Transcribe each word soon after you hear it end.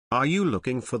Are you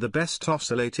looking for the best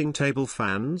oscillating table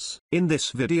fans? In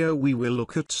this video we will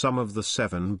look at some of the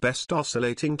 7 best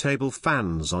oscillating table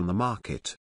fans on the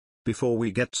market. Before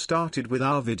we get started with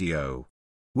our video,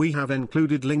 we have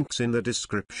included links in the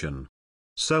description.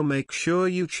 So make sure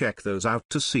you check those out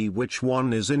to see which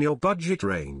one is in your budget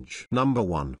range. Number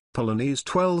 1, Pelonis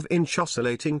 12-inch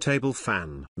Oscillating Table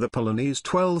Fan. The Pelonis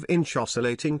 12-inch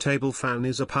Oscillating Table Fan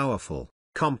is a powerful,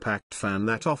 compact fan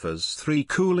that offers 3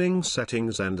 cooling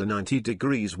settings and a 90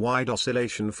 degrees wide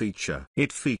oscillation feature.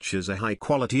 It features a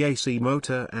high-quality AC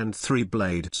motor and 3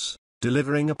 blades,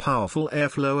 delivering a powerful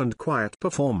airflow and quiet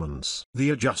performance.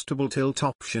 The adjustable tilt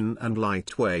option and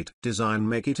lightweight design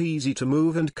make it easy to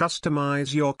move and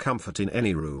customize your comfort in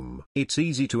any room. It's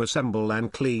easy to assemble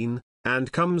and clean,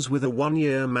 and comes with a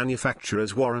 1-year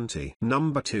manufacturer's warranty.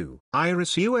 Number 2,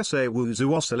 Iris USA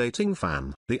WOOZOO Oscillating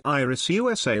Fan. The Iris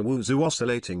USA WOOZOO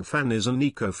Oscillating Fan is an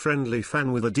eco-friendly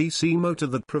fan with a DC motor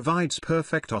that provides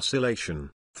perfect oscillation,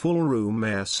 full room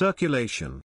air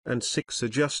circulation, and 6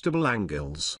 adjustable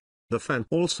angles. The fan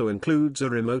also includes a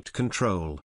remote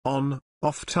control,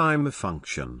 on/off timer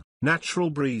function, natural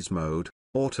breeze mode,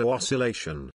 auto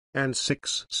oscillation, and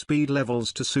 6 speed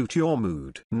levels to suit your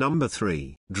mood. Number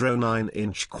 3, Dreo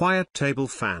 9-inch Quiet Table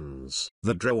Fans.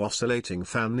 The Dreo Oscillating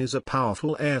Fan is a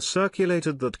powerful air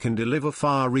circulator that can deliver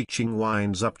far-reaching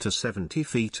winds up to 70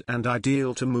 feet and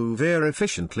ideal to move air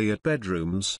efficiently at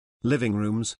bedrooms, living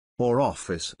rooms, or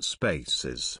office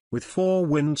spaces. With 4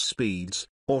 wind speeds,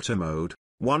 auto mode,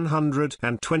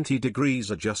 120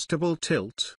 degrees adjustable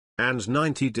tilt, and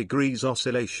 90 degrees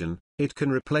oscillation, it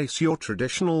can replace your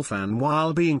traditional fan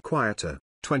while being quieter,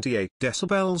 28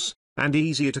 decibels, and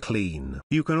easier to clean.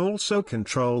 You can also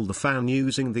control the fan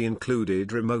using the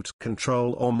included remote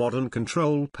control or modern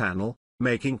control panel,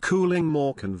 making cooling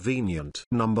more convenient.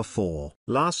 Number 4,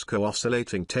 Lasko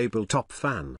Oscillating Tabletop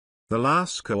Fan. The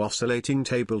Lasko Oscillating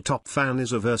Tabletop Fan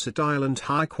is a versatile and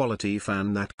high-quality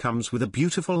fan that comes with a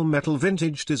beautiful metal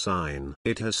vintage design.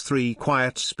 It has 3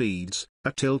 quiet speeds,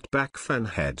 a tilt-back fan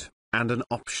head, and an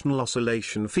optional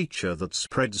oscillation feature that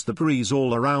spreads the breeze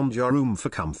all around your room for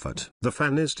comfort. The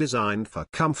fan is designed for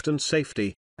comfort and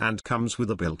safety, and comes with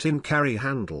a built-in carry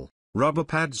handle, rubber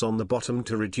pads on the bottom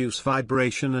to reduce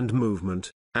vibration and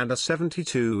movement, and a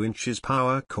 72 inches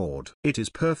power cord. It is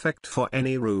perfect for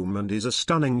any room and is a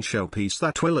stunning showpiece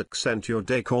that will accent your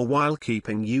decor while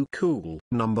keeping you cool.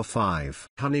 Number 5,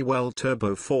 Honeywell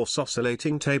Turbo Force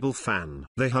Oscillating Table Fan.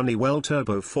 The Honeywell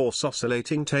Turbo Force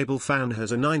Oscillating Table Fan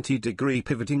has a 90-degree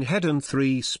pivoting head and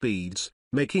 3 speeds,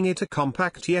 making it a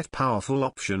compact yet powerful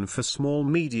option for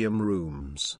small-medium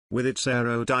rooms. With its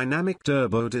aerodynamic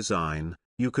turbo design,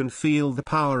 you can feel the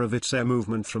power of its air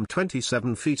movement from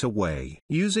 27 feet away.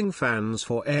 Using fans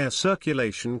for air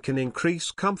circulation can increase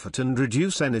comfort and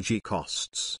reduce energy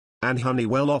costs, and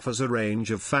Honeywell offers a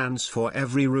range of fans for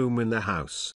every room in the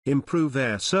house. Improve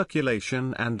air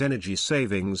circulation and energy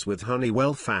savings with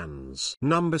Honeywell fans.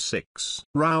 Number 6,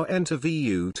 Rowenta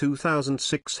VU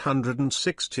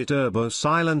 2660 Turbo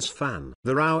Silence Fan.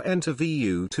 The Rowenta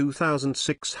VU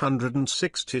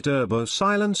 2660 Turbo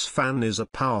Silence Fan is a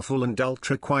powerful and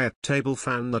ultra-quiet table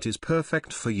fan that is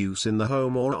perfect for use in the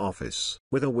home or office.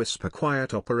 With a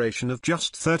whisper-quiet operation of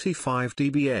just 35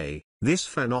 dBA, this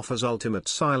fan offers ultimate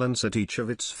silence at each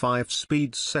of its 5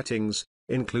 speed settings,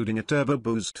 including a turbo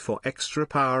boost for extra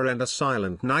power and a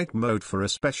silent night mode for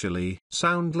especially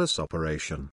soundless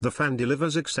operation. The fan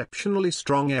delivers exceptionally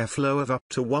strong airflow of up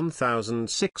to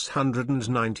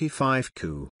 1,695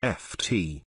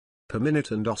 ft per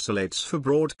minute and oscillates for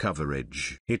broad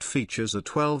coverage. It features a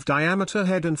 12-diameter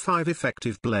head and 5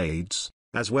 effective blades,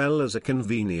 as well as a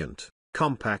convenient,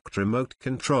 compact remote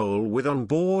control with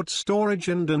onboard storage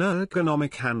and an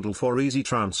ergonomic handle for easy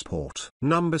transport.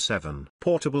 Number 7,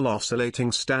 Portable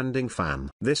Oscillating Standing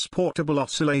Fan. This portable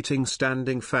oscillating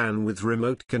standing fan with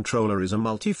remote controller is a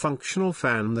multifunctional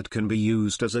fan that can be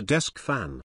used as a desk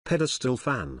fan, pedestal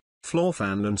fan, floor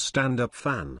fan and stand-up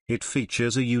fan. It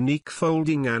features a unique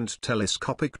folding and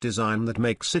telescopic design that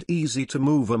makes it easy to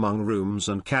move among rooms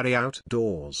and carry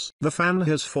outdoors. The fan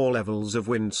has 4 levels of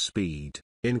wind speed,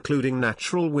 including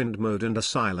natural wind mode and a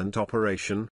silent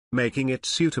operation, making it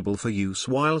suitable for use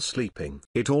while sleeping.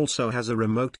 It also has a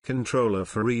remote controller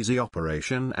for easy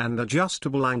operation and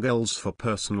adjustable angles for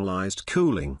personalized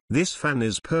cooling. This fan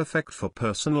is perfect for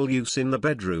personal use in the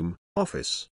bedroom,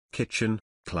 office, kitchen,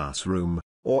 classroom,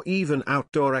 or even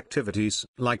outdoor activities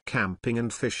like camping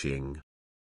and fishing.